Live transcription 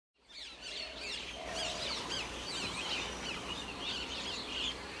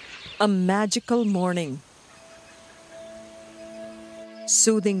A magical morning,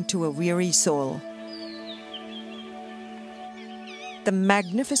 soothing to a weary soul. The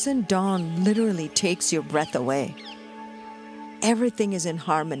magnificent dawn literally takes your breath away. Everything is in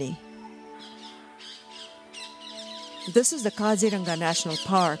harmony. This is the Kaziranga National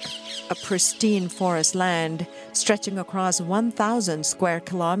Park, a pristine forest land stretching across 1,000 square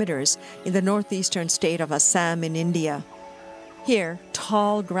kilometers in the northeastern state of Assam in India. Here,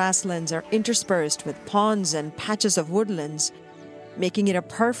 tall grasslands are interspersed with ponds and patches of woodlands, making it a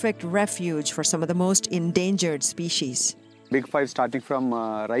perfect refuge for some of the most endangered species. Big five starting from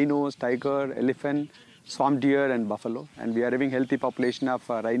rhinos, tiger, elephant, swamp deer and buffalo. And we are having healthy population of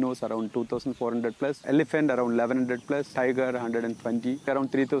rhinos around 2,400 plus, elephant around 1,100 plus, tiger 120,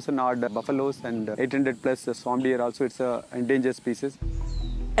 around 3,000 odd buffaloes and 800 plus swamp deer also. It's an endangered species.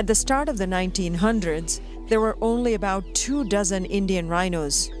 At the start of the 1900s, there were only about 24 Indian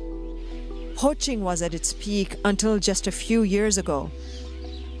rhinos. Poaching was at its peak until just a few years ago.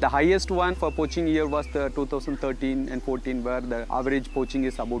 The highest one for poaching year was the 2013 and 14, where the average poaching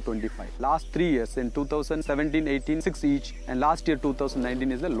is about 25. Last 3 years, in 2017, 18, 6 each, and last year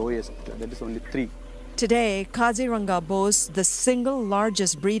 2019 is the lowest, that is only 3. Today, Kaziranga boasts the single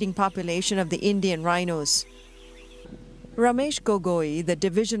largest breeding population of the Indian rhinos. Ramesh Gogoi, the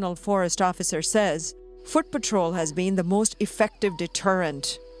divisional forest officer, says foot patrol has been the most effective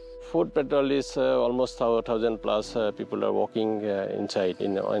deterrent. Foot patrol is almost 1,000 plus people are walking inside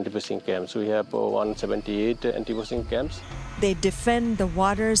in anti-poaching camps. We have 178 anti-poaching camps. They defend the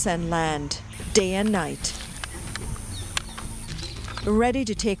waters and land, day and night, ready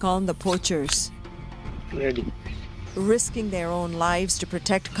to take on the poachers. Ready. Risking their own lives to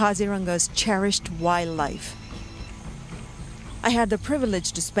protect Kaziranga's cherished wildlife. I had the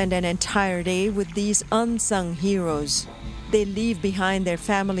privilege to spend an entire day with these unsung heroes. They leave behind their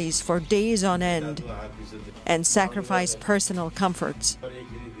families for days on end and sacrifice personal comforts.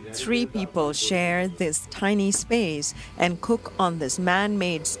 3 people share this tiny space and cook on this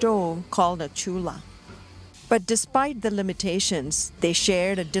man-made stove called a chula. But despite the limitations, they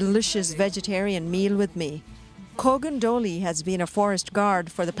shared a delicious vegetarian meal with me. Kogan Doli has been a forest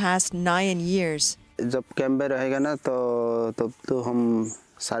guard for the past 9 years. जब camp में रहेगा ना तो हम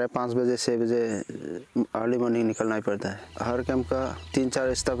 5:30 बजे 6 बजे early morning निकलना ही पड़ता है। हर कैंप का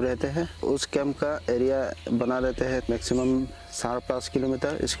 3-4 स्टाफ रहते हैं। उस कैंप का एरिया बना देते हैं मैक्सिमम 5.5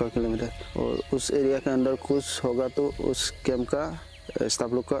 किलोमीटर स्क्वायर किलोमीटर, और उस एरिया के अंदर कुछ होगा तो उस कैंप का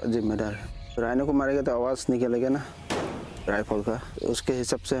स्टाफ लोग का जिम्मेदार है। राइनो को मारेगा तो आवाज़ निकलेगा ना राइफल का, उसके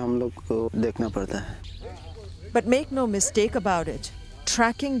हिसाब से हम लोग को देखना पड़ता है। But make no mistake about it,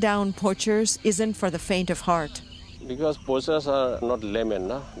 tracking down poachers isn't for the faint of heart. Because poachers are not laymen,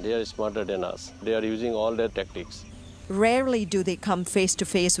 na? They are smarter than us. They are using all their tactics. Rarely do they come face to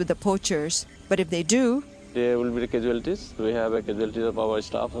face with the poachers, but if they do, there will be casualties. We have a casualties of our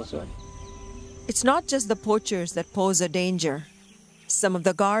staff also. It's not just the poachers that pose a danger. Some of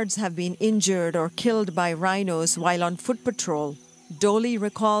the guards have been injured or killed by rhinos while on foot patrol. Doli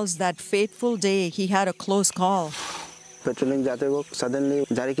recalls that fateful day he had a close call. Patrolling जाते वक्त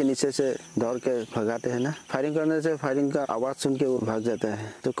suddenly झाड़ी के नीचे से दौड़ के भगाते हैं ना, फायरिंग करने से फायरिंग का आवाज सुन के वो भाग जाता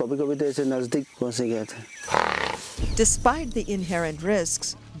है, तो कभी-कभी तो ऐसे नजदीक पहुंच गया था। Despite the inherent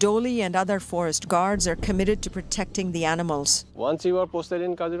risks, Doli and other forest guards are committed to protecting the animals. Once you are posted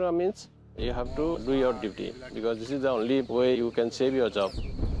in Kaziranga means you have to do your duty, because this is the only way you can save your job.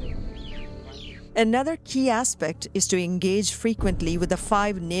 Another key aspect is to engage frequently with the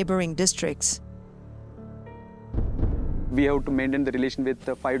 5 neighboring districts. We have to maintain the relation with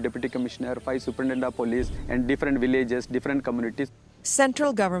 5 deputy commissioner, 5 superintendent of police, and different villages, different communities.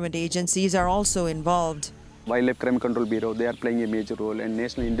 Central government agencies are also involved. Wildlife Crime Control Bureau, they are playing a major role, and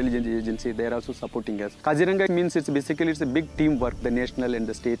National Intelligence Agency, they are also supporting us. Kaziranga means it's a big teamwork, the national and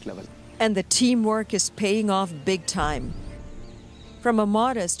the state level. And the teamwork is paying off big time. From a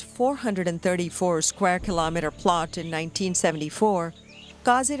modest 434 square kilometer plot in 1974,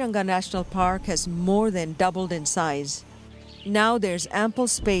 Kaziranga National Park has more than doubled in size. Now there's ample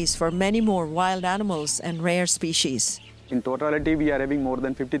space for many more wild animals and rare species. In totality, we are having more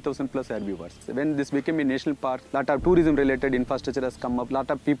than 50,000 plus herbivores. When this became a national park, a lot of tourism-related infrastructure has come up. A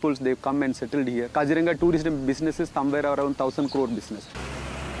lot of people, they come and settled here. Kaziranga tourism business is somewhere around 1,000 crore business.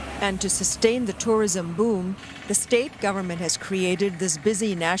 And to sustain the tourism boom, the state government has created this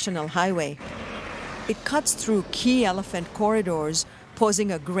busy national highway. It cuts through key elephant corridors,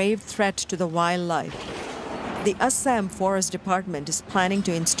 posing a grave threat to the wildlife. The Assam Forest Department is planning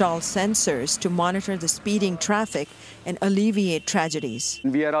to install sensors to monitor the speeding traffic and alleviate tragedies.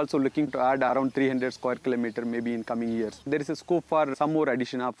 We are also looking to add around 300 square kilometers maybe in coming years. There is a scope for some more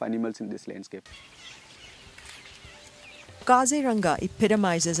addition of animals in this landscape. Kaziranga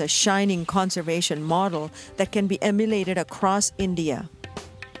epitomizes a shining conservation model that can be emulated across India.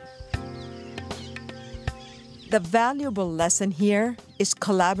 The valuable lesson here is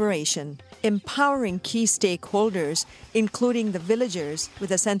collaboration. Empowering key stakeholders, including the villagers,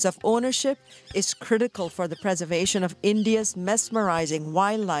 with a sense of ownership is critical for the preservation of India's mesmerizing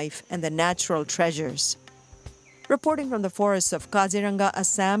wildlife and the natural treasures. Reporting from the forests of Kaziranga,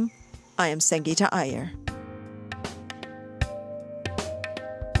 Assam, I am Sangeeta Iyer.